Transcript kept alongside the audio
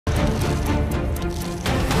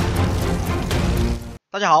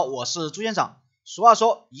大家好，我是朱先生。俗话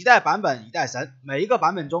说一代版本一代神，每一个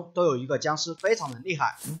版本中都有一个僵尸非常的厉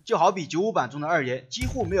害，就好比95版中的二爷，几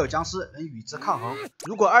乎没有僵尸能与之抗衡。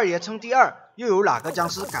如果二爷称第二，又有哪个僵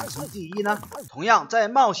尸敢称第一呢？同样在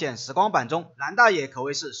冒险时光版中，蓝大爷可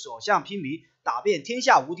谓是所向披靡，打遍天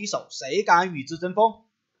下无敌手，谁敢与之争锋？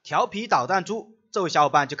调皮捣蛋猪，这位小伙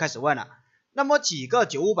伴就开始问了，那么几个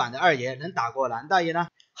95版的二爷能打过蓝大爷呢？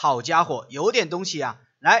好家伙，有点东西啊！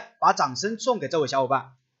来，把掌声送给这位小伙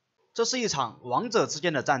伴。这是一场王者之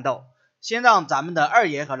间的战斗，先让咱们的二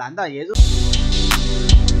爷和蓝大爷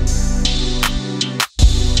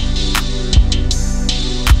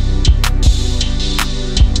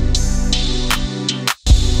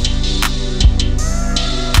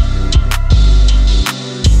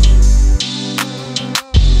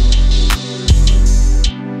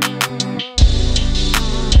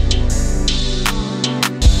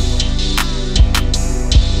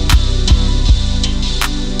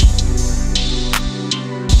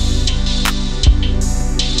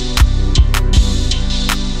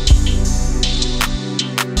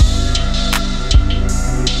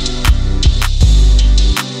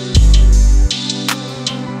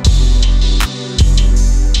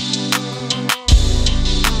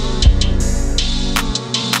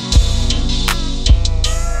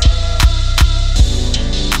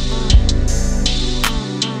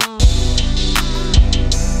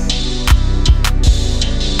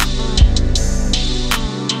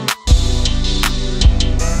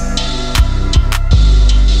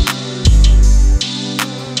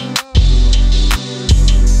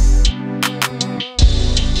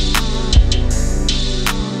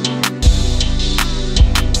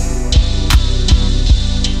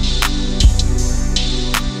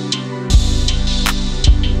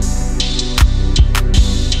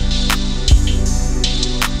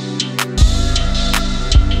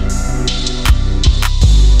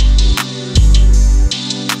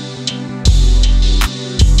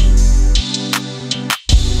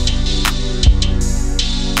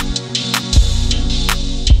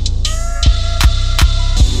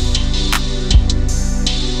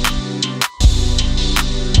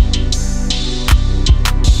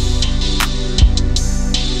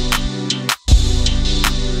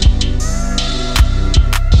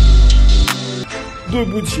对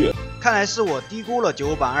不起，看来是我低估了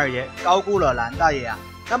95版二爷，高估了蓝大爷啊。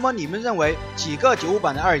那么你们认为几个95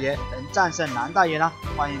版的二爷能战胜蓝大爷呢？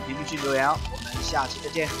欢迎评论区留言哦，我们下期再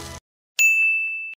见。